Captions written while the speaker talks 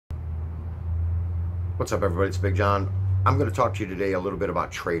What's up, everybody? It's Big John. I'm going to talk to you today a little bit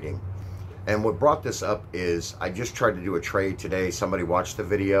about trading. And what brought this up is I just tried to do a trade today. Somebody watched the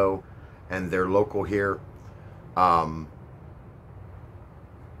video and they're local here. Told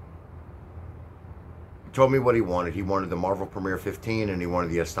me what he wanted. He wanted the Marvel Premiere 15 and he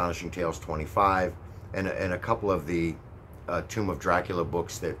wanted the Astonishing Tales 25 and a couple of the Tomb of Dracula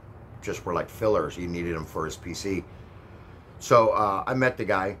books that just were like fillers. He needed them for his PC. So I met the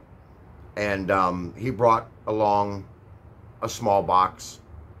guy. And he brought along a small box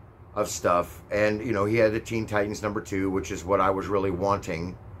of stuff. And, you know, he had the Teen Titans #2, which is what I was really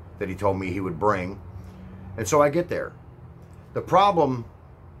wanting, that he told me he would bring. And so I get there. The problem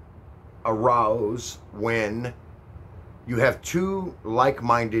arose when you have two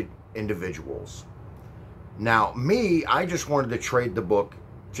like-minded individuals. Now, me, I just wanted to trade the book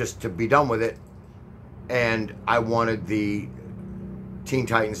just to be done with it. And I wanted the Teen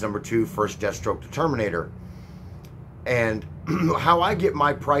Titans #2, first Dearhstroke to Terminator. And how I get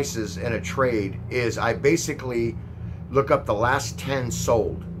my prices in a trade is I basically look up the last 10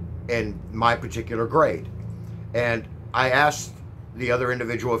 sold in my particular grade. And I asked the other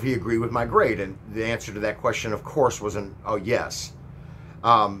individual if he agreed with my grade. And the answer to that question, of course, was oh, yes.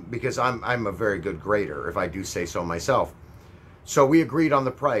 Because I'm a very good grader, if I do say so myself. So we agreed on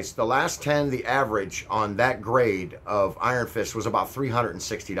the price. The last 10, the average on that grade of Iron Fist was about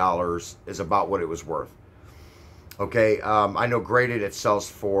 $360, is about what it was worth. Okay, I know graded it sells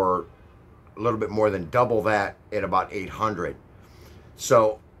for a little bit more than double that at about $800.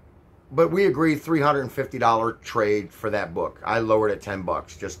 So, but we agreed $350 trade for that book. I lowered it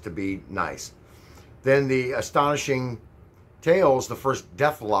 $10 just to be nice. Then the Astonishing Tales, the first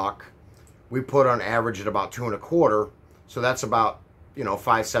Deathlock, we put on average at about $2.25. So that's about, you know,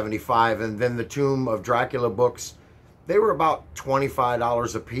 $5.75. And then the Tomb of Dracula books, they were about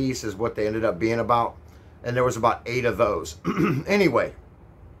 $25 a piece is what they ended up being about. And there was about 8 of those. Anyway,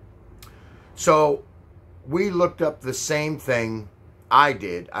 so we looked up the same thing I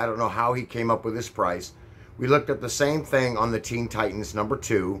did. I don't know how he came up with this price. We looked up the same thing on the Teen Titans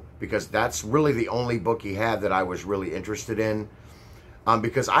 #2 because that's really the only book he had that I was really interested in.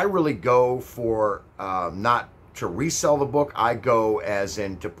 Because I really go for not to resell the book, I go as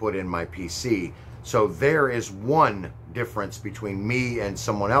in to put in my PC. So there is one difference between me and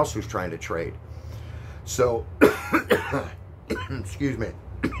someone else who's trying to trade. So, excuse me.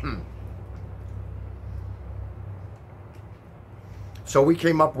 So we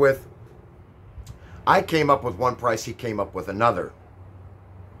came up with, I came up with one price, he came up with another.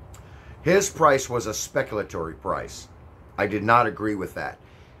 His price was a speculatory price. I did not agree with that.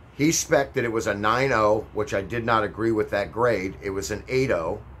 He spec'd that it was a 9.0, which I did not agree with that grade. It was an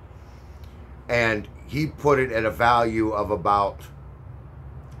 8.0. And he put it at a value of about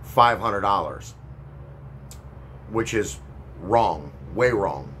 $500, which is wrong, way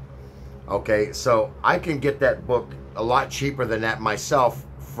wrong. Okay, so I can get that book a lot cheaper than that myself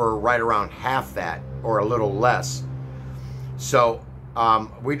for right around half that or a little less. So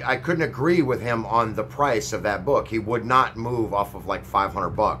I couldn't agree with him on the price of that book. He would not move off of like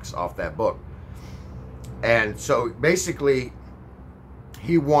 $500 off that book. And so basically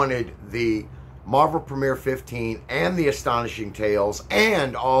he wanted the Marvel Premiere 15 and the Astonishing Tales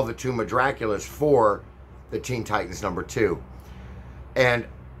and all the Tomb of Draculas for the Teen Titans #2. And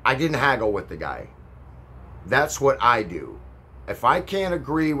I didn't haggle with the guy. That's what I do. If I can't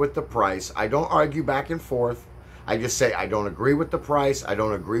agree with the price, I don't argue back and forth. I just say, I don't agree with the price. I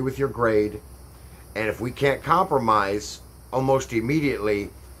don't agree with your grade. And if we can't compromise, almost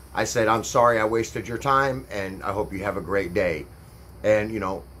immediately, I said, I'm sorry I wasted your time, and I hope you have a great day. And, you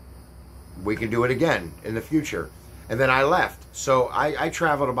know, we can do it again in the future. And then I left. So I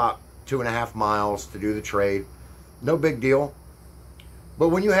traveled about 2.5 miles to do the trade. No big deal. But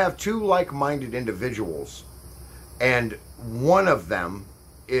when you have two like-minded individuals, and one of them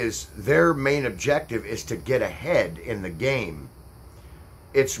is their main objective is to get ahead in the game,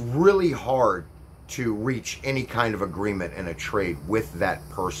 it's really hard to reach any kind of agreement in a trade with that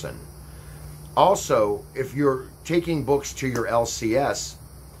person. Also, if you're taking books to your LCS,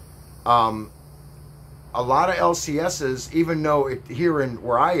 a lot of LCSs, even though here in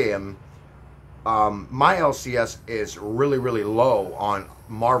where I am, my LCS is really, really low on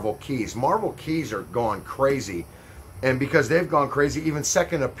Marvel keys. Marvel keys are going crazy. And because they've gone crazy, even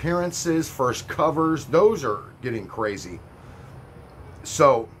second appearances, first covers, those are getting crazy.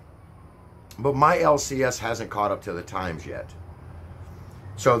 So, but my LCS hasn't caught up to the times yet.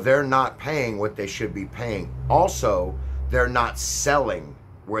 So they're not paying what they should be paying. Also, they're not selling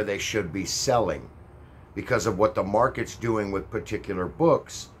where they should be selling. Because of what the market's doing with particular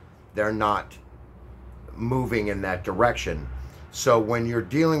books, they're not moving in that direction. So when you're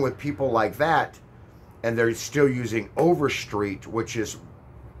dealing with people like that, and they're still using Overstreet, which is,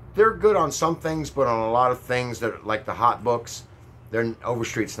 they're good on some things, but on a lot of things that like the hot books,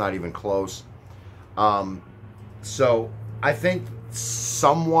 Overstreet's not even close. So I think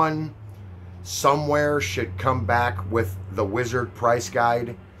someone somewhere should come back with the Wizard price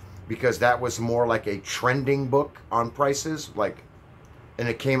guide, because that was more like a trending book on prices, like, and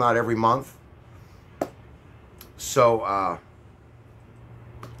it came out every month. So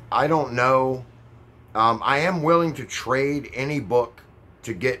I don't know. I am willing to trade any book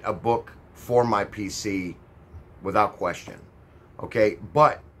to get a book for my PC without question. Okay,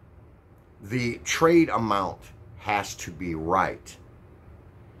 but the trade amount has to be right,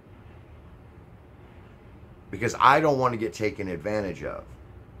 because I don't want to get taken advantage of.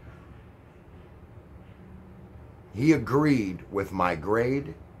 He agreed with my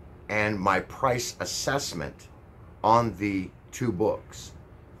grade and my price assessment on the 2 books,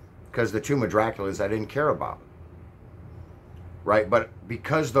 because the Tomb of Dracula's I didn't care about, right? But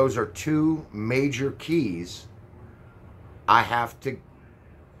because those are 2 major keys, I have to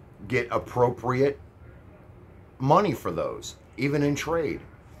get appropriate money for those, even in trade.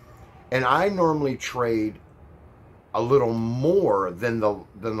 And I normally trade a little more than the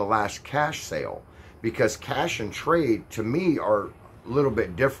last cash sale, because cash and trade to me are a little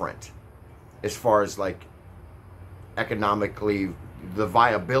bit different as far as like economically the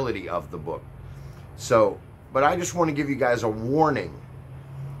viability of the book. So, but I just want to give you guys a warning.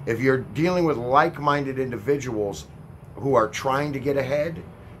 If you're dealing with like-minded individuals who are trying to get ahead,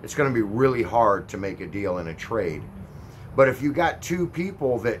 it's going to be really hard to make a deal in a trade. But if you got 2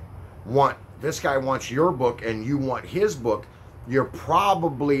 people that want, this guy wants your book and you want his book, you're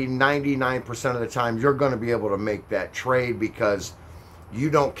probably 99% of the time you're going to be able to make that trade, because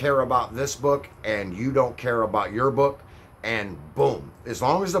you don't care about this book and you don't care about your book, and boom, as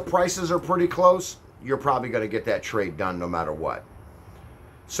long as the prices are pretty close, you're probably going to get that trade done no matter what.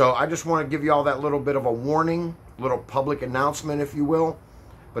 So I just want to give you all that little bit of a warning, little public announcement, if you will.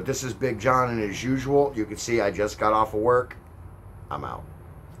 But this is Big John, and as usual, you can see I just got off of work. I'm out.